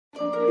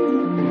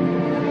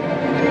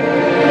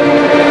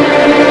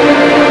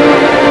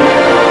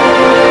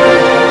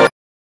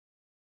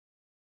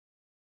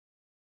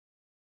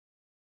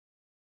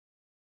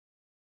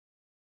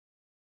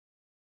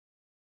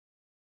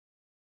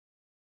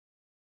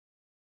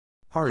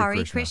Hare Hare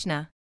Krishna.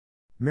 Krishna.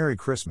 Merry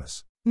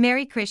Christmas.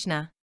 Merry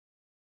Krishna.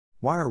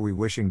 Why are we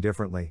wishing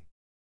differently?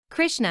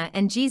 Krishna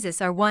and Jesus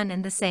are one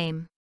and the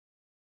same.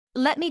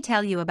 Let me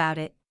tell you about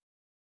it.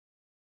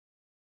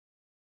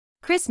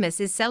 Christmas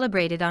is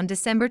celebrated on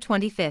December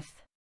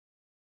 25th.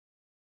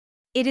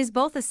 It is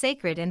both a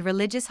sacred and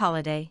religious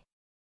holiday.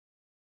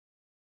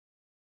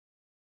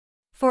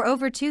 For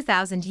over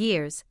 2,000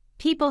 years,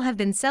 people have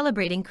been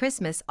celebrating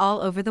Christmas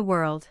all over the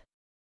world.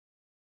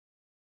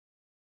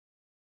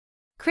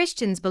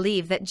 Christians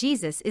believe that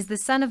Jesus is the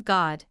Son of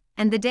God,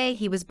 and the day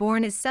he was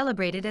born is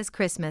celebrated as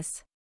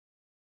Christmas.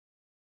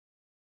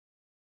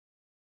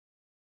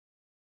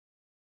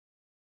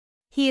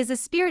 He is a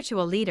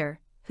spiritual leader,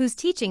 whose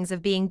teachings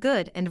of being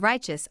good and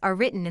righteous are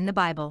written in the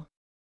Bible.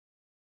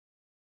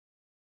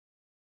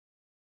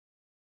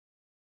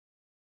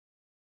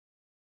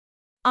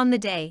 On the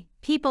day,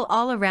 people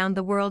all around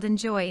the world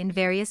enjoy in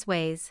various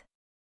ways.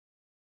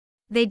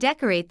 They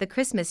decorate the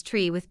Christmas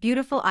tree with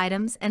beautiful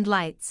items and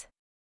lights.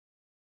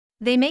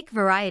 They make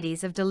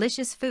varieties of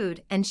delicious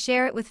food and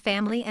share it with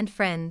family and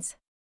friends.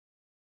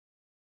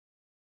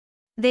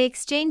 They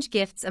exchange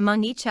gifts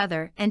among each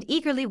other and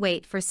eagerly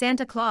wait for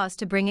Santa Claus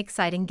to bring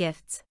exciting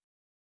gifts.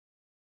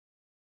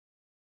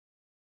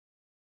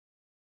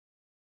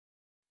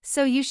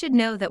 So you should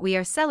know that we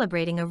are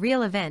celebrating a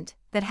real event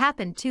that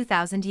happened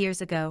 2,000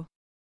 years ago.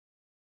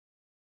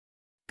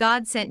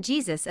 God sent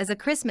Jesus as a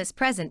Christmas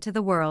present to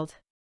the world.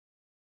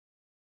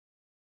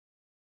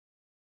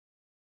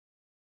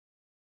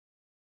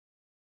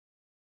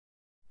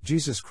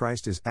 Jesus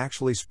Christ is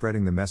actually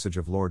spreading the message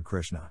of Lord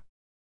Krishna.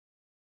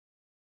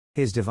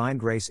 His Divine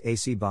Grace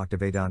A.C.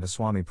 Bhaktivedanta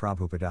Swami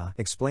Prabhupada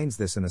explains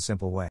this in a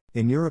simple way.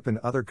 In Europe and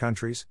other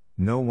countries,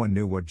 no one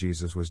knew what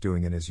Jesus was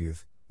doing in his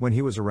youth, when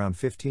he was around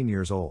 15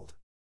 years old.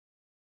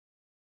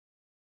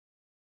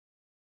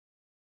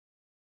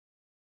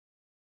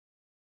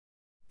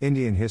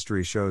 Indian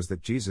history shows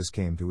that Jesus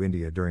came to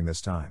India during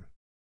this time.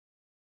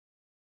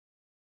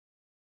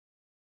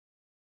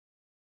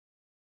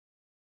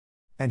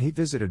 And he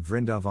visited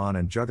Vrindavan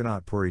and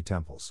Jagannath Puri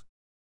temples.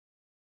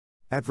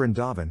 At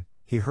Vrindavan,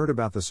 he heard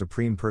about the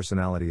Supreme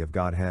Personality of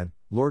Godhead,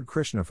 Lord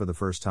Krishna, for the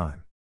first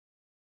time.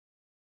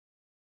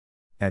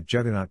 At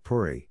Jagannath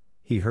Puri,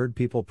 he heard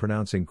people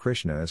pronouncing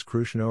Krishna as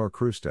Krishna or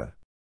Krusta.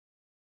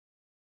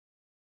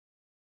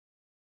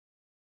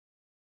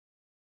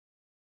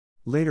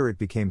 Later it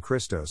became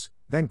Christos,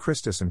 then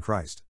Christus and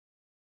Christ.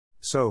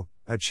 So,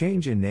 a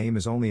change in name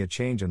is only a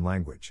change in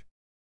language.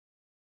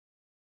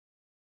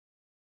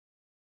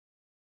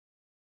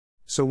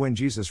 So when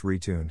Jesus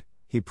retuned,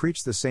 he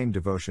preached the same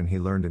devotion he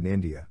learned in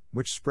India,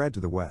 which spread to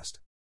the West.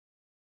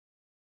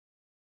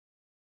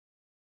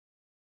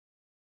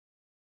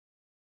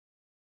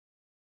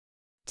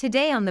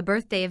 Today, on the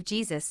birthday of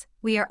Jesus,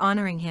 we are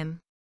honoring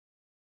him.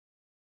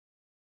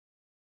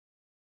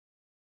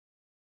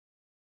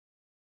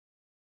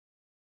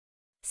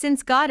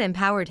 Since God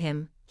empowered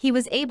him, he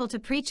was able to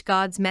preach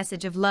God's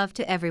message of love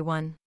to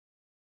everyone.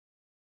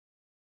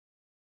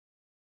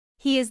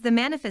 He is the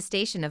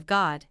manifestation of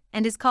God,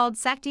 and is called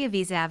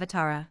Saktya-Visa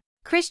Avatara.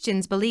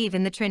 Christians believe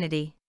in the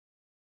Trinity: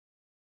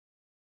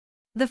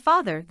 the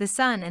Father, the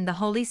Son, and the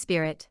Holy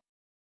Spirit.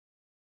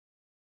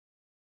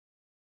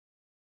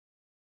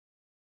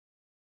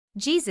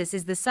 Jesus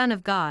is the Son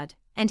of God,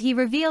 and he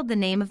revealed the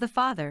name of the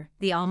Father,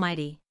 the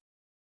Almighty.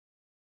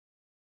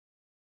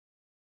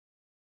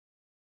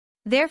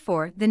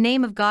 Therefore, the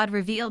name of God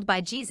revealed by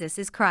Jesus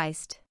is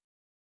Christ,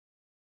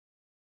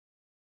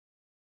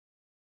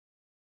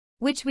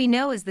 which we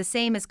know is the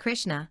same as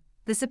Krishna,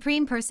 the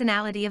Supreme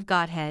Personality of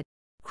Godhead.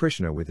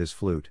 Krishna with his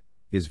flute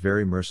is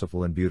very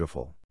merciful and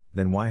beautiful.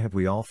 Then why have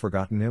we all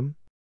forgotten him?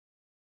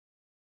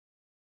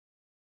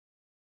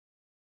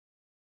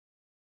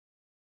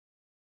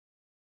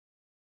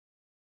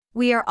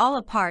 We are all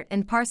a part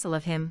and parcel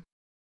of him.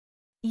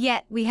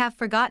 Yet we have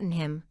forgotten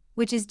him,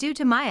 which is due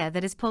to Maya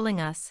that is pulling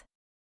us.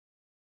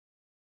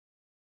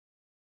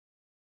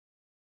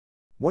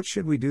 What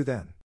should we do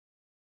then?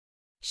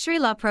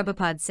 Srila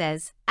Prabhupada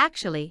says,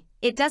 actually,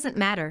 it doesn't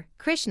matter,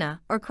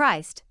 Krishna or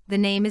Christ, the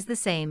name is the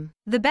same.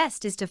 The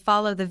best is to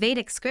follow the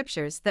Vedic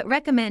scriptures that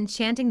recommend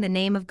chanting the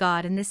name of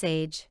God in this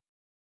age.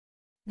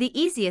 The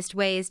easiest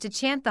way is to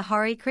chant the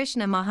Hare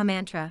Krishna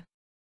Mahamantra.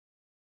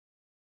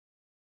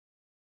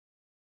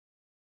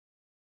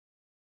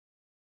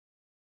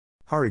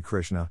 Hare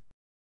Krishna,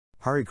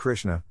 Hare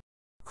Krishna,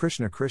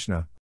 Krishna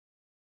Krishna,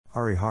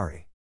 Hare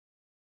Hare,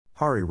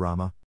 Hare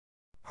Rama,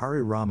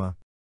 Hare Rama,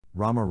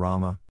 Rama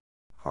Rama,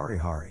 Hare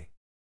Hare.